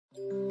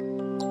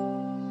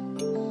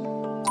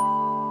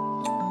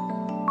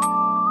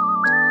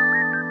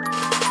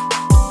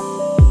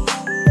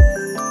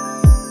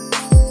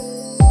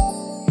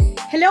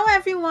Hello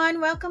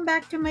everyone, welcome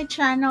back to my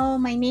channel.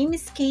 My name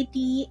is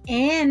Katie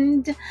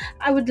and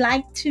I would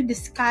like to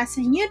discuss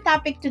a new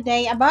topic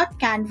today about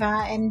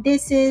Canva, and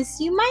this is,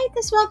 you might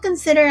as well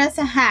consider as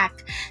a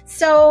hack.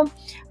 So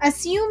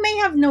as you may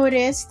have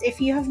noticed,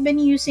 if you have been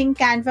using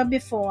Canva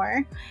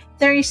before,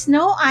 there is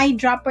no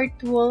eyedropper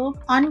tool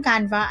on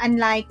Canva,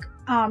 unlike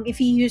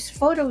if you use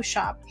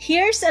Photoshop.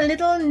 Here's a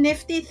little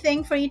nifty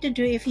thing for you to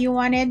do if you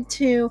wanted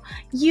to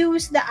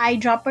use the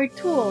eyedropper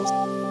tools.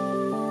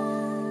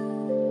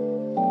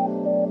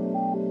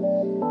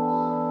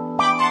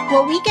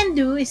 What we can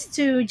do is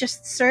to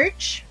just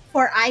search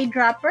for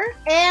eyedropper,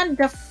 and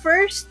the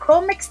first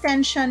Chrome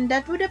extension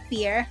that would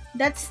appear,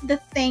 that's the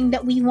thing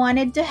that we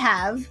wanted to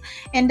have,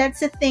 and that's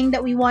the thing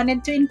that we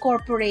wanted to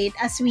incorporate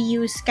as we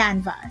use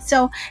Canva.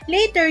 So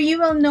later you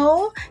will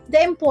know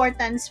the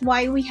importance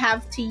why we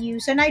have to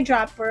use an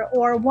eyedropper,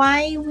 or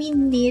why we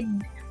need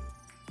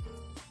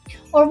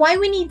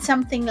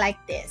something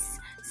like this.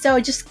 So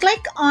just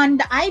click on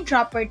the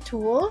eyedropper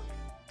tool.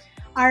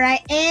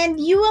 Alright, and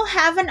you will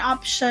have an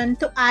option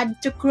to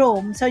add to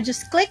Chrome. So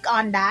just click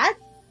on that.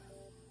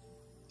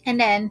 And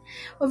then,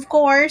 of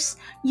course,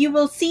 you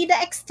will see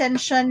the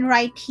extension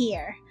right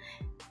here.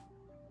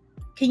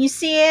 Can you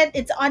see it?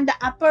 It's on the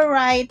upper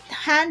right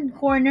hand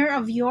corner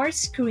of your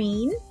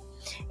screen.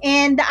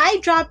 And the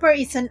eyedropper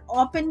is an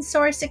open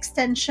source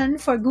extension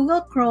for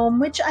Google Chrome,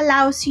 which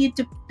allows you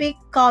to pick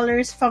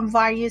colors from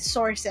various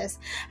sources.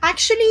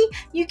 Actually,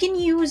 you can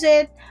use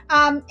it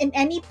in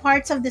any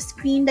parts of the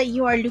screen that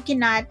you are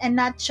looking at, and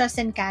not just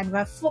in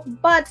Canva.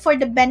 But for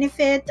the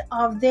benefit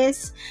of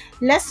this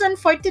lesson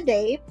for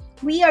today,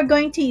 we are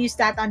going to use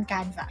that on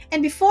Canva.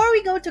 And before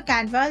we go to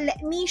Canva,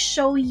 let me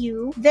show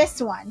you this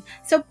one.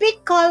 So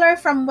pick color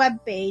from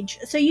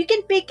Webpage. So you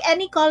can pick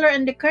any color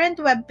in the current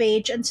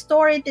webpage and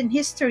store it in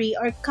history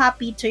or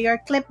copy to your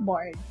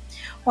clipboard.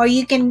 Or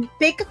you can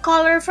pick a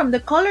color from the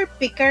color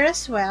picker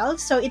as well.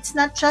 So it's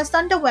not just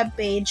on the web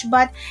page,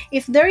 but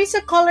if there is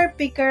a color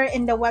picker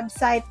in the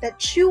website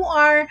that you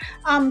are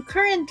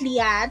currently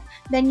at,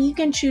 then you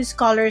can choose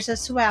colors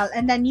as well.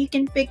 And then you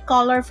can pick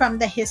color from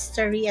the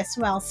history as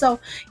well. So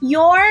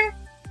your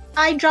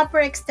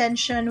eyedropper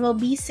extension will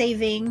be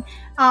saving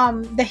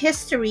the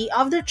history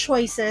of the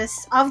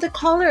choices of the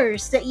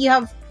colors that you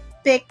have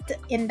picked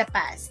in the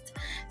past.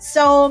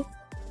 So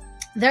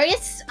there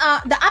is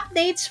the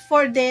updates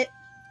for the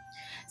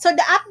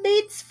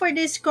updates for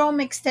this Chrome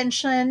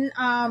extension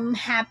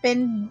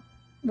happened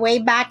way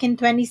back in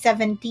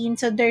 2017.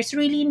 So there's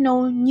really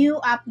no new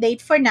update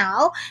for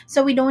now.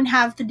 So we don't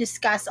have to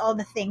discuss all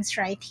the things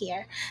right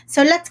here.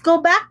 So let's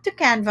go back to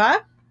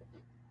Canva.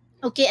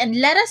 Okay,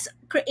 and let us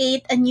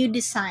create a new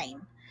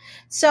design.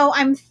 So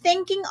I'm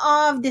thinking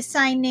of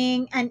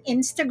designing an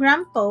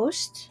Instagram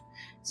post.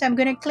 So I'm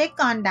going to click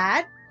on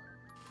that.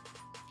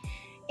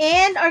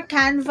 And our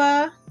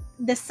Canva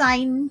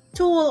design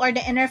tool or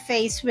the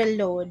interface will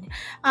load.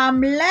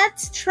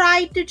 Let's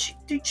try to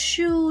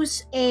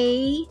choose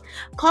a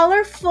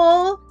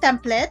colorful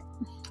template.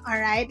 All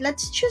right,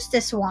 let's choose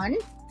this one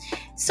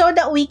so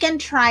that we can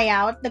try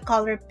out the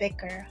color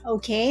picker.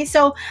 Okay,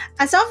 so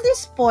as of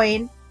this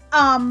point,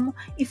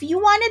 if you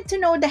wanted to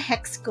know the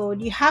hex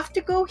code, you have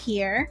to go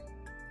here.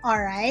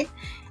 All right,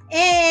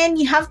 and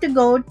you have to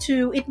go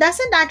to, it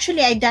doesn't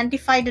actually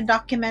identify the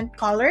document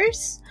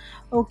colors.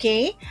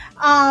 Okay,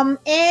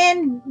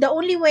 and the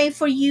only way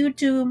for you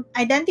to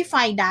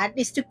identify that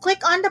is to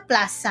click on the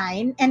plus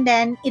sign, and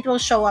then it will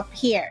show up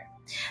here.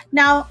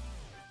 Now,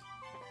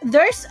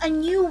 there's a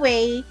new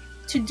way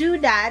to do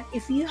that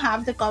if you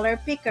have the color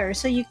picker.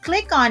 So you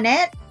click on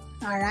it,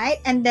 all right,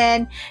 and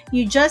then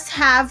you just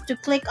have to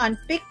click on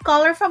pick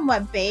color from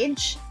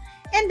webpage,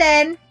 and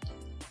then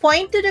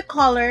point to the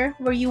color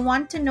where you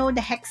want to know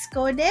the hex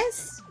code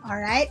is. All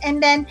right,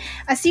 and then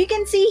as you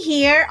can see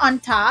here on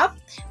top,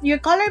 your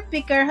color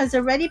picker has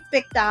already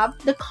picked up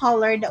the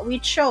color that we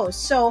chose.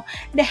 So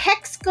the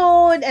hex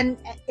code and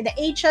the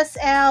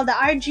HSL, the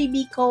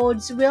RGB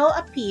codes will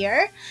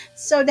appear.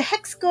 So the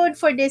hex code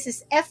for this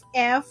is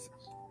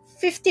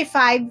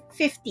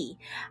FF5550.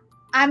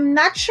 I'm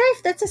not sure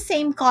if that's the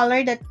same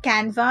color that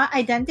Canva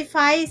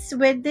identifies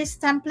with this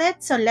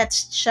template. So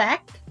let's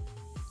check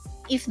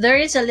if there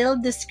is a little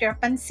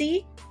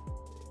discrepancy.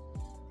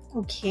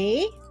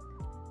 Okay.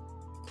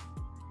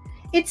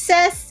 It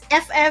says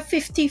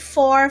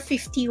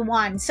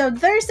FF5451. So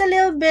there's a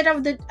little bit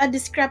of a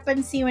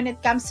discrepancy when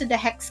it comes to the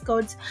hex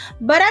codes,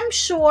 but I'm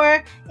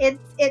sure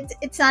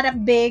it's not a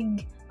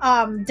big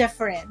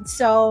difference.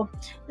 So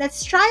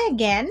let's try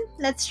again.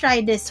 Let's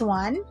try this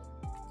one.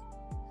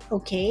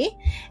 Okay,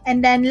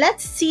 and then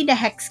let's see the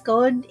hex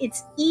code.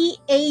 It's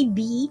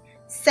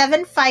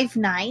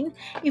EAB759.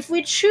 If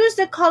we choose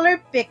the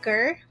color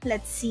picker,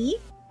 let's see.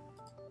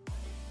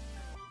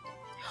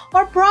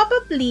 Or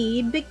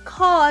probably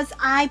because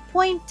I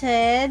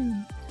pointed.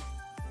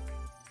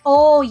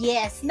 Oh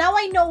yes, now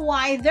I know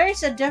why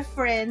there's a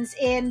difference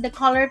in the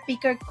color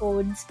picker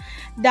codes,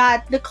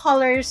 that the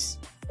colors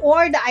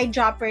or the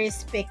eyedropper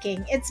is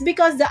picking. It's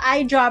because the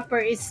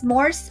eyedropper is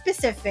more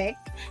specific.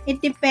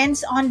 It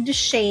depends on the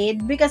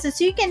shade, because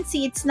as you can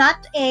see, it's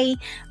not a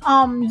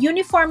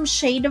uniform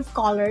shade of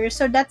color,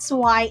 so that's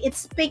why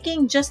it's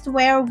picking just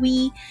where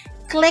we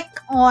click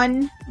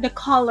on the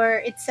color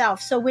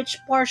itself, so which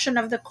portion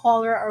of the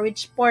color or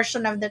which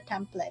portion of the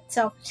template.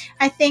 So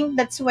I think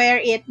that's where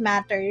it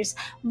matters.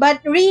 But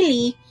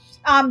really,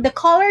 the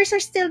colors are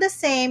still the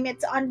same.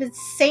 It's on the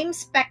same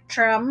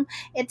spectrum.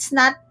 It's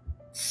not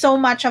so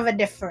much of a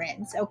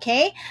difference.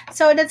 Okay,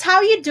 so that's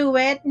how you do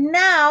it.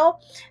 Now,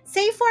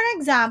 say for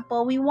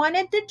example, we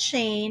wanted to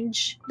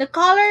change the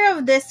color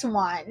of this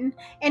one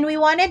and we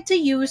wanted to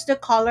use the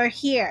color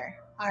here.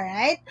 All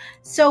right,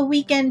 so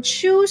we can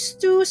choose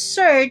to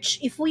search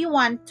if we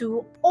want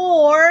to,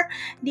 or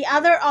the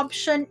other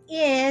option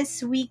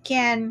is we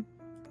can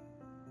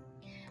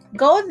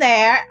go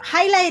there,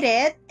 highlight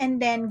it, and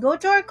then go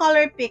to our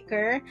color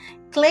picker,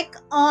 click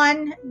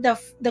on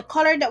the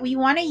color that we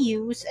want to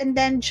use, and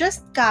then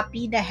just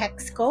copy the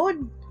hex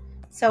code.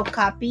 So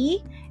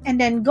copy, and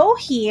then go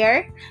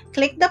here,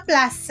 click the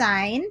plus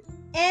sign,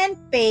 and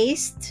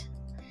paste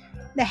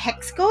the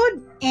hex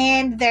code,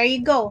 and there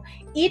you go.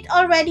 It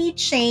already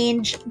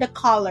changed the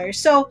color.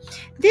 So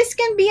this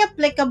can be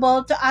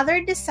applicable to other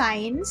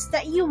designs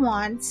that you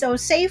want. So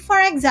say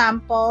for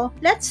example,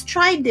 let's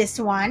try this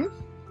one.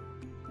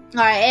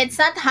 All right, it's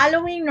not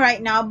Halloween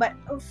right now, but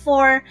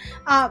for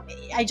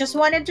I just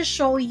wanted to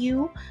show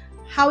you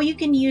how you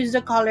can use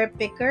the color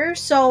picker.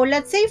 So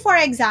let's say for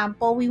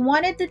example, we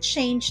wanted to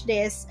change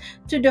this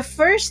to the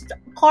first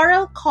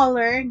coral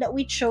color that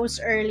we chose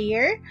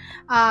earlier.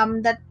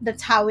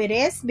 That's how it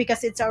is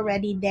because it's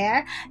already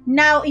there.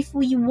 Now if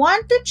we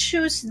want to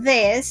choose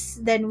this,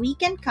 then we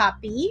can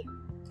copy.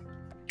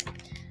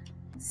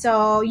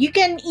 So you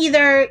can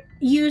either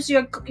use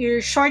your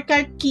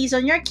shortcut keys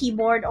on your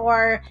keyboard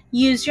or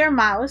use your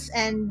mouse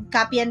and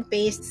copy and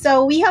paste.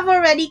 So we have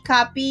already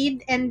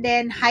copied, and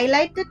then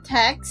highlight the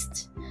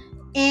text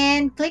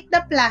and click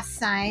the plus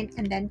sign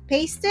and then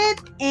paste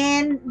it,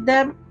 and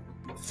the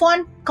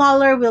font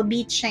color will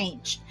be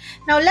changed.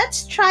 Now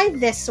let's try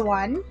this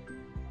one.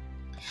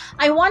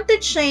 I want to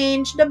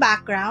change the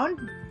background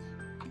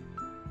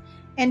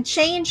and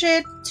change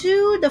it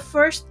to the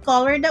first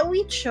color that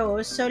we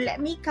chose. So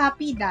let me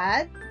copy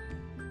that.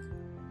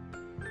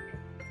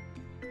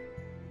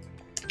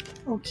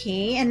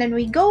 Okay, and then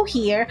we go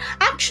here.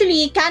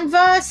 Actually,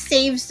 Canva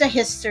saves the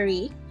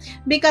history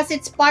because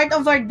it's part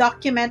of our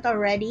document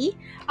already.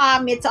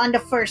 It's on the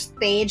first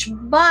page.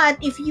 But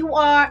if you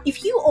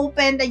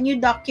open a new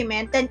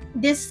document, then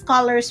these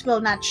colors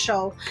will not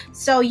show.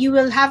 So you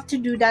will have to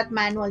do that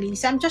manually.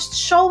 So I'm just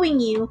showing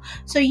you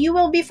so you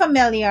will be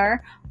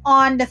familiar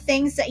on the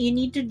things that you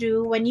need to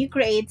do when you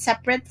create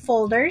separate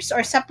folders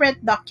or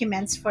separate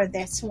documents for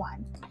this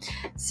one.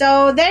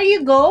 So there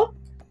you go.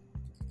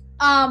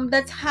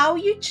 That's how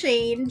you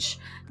change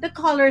the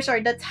colors, or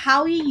that's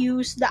how you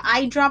use the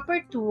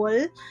eyedropper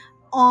tool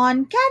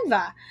on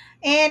Canva.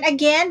 And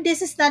again,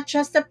 this is not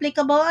just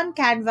applicable on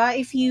Canva.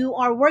 If you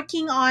are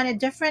working on a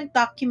different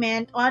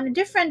document on a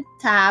different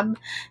tab,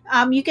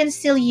 you can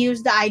still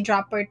use the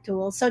eyedropper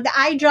tool. So the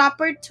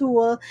eyedropper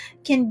tool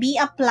can be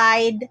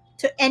applied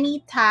to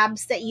any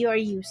tabs that you are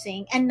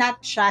using and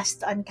not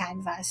just on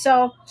Canva.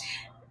 So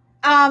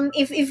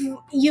if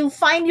you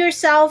find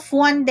yourself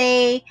one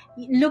day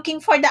looking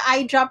for the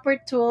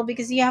eyedropper tool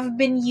because you have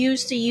been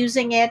used to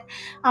using it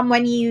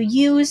when you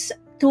use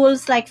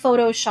tools like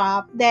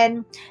Photoshop,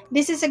 then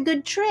this is a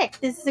good trick.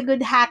 This is a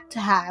good hack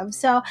to have.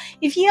 So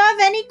if you have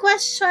any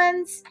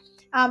questions,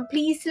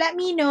 please let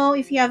me know.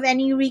 If you have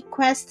any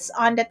requests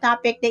on the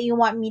topic that you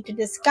want me to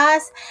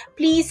discuss,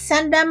 please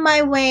send them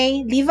my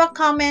way. Leave a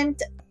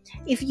comment.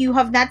 If you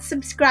have not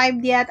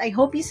subscribed yet, I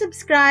hope you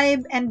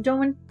subscribe, and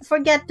don't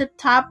forget to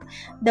tap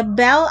the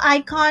bell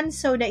icon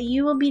so that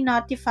you will be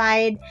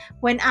notified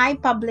when I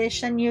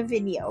publish a new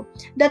video.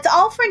 That's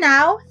all for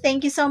now.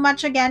 Thank you so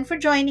much again for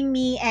joining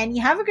me, and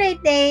you have a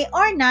great day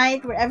or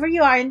night wherever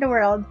you are in the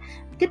world.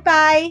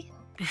 Goodbye.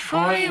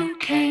 Before you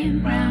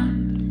came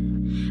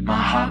round, my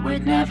heart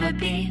would never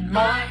beat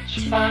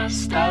much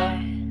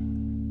faster.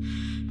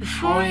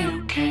 Before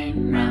you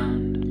came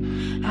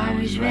round, I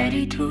was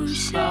ready to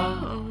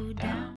slow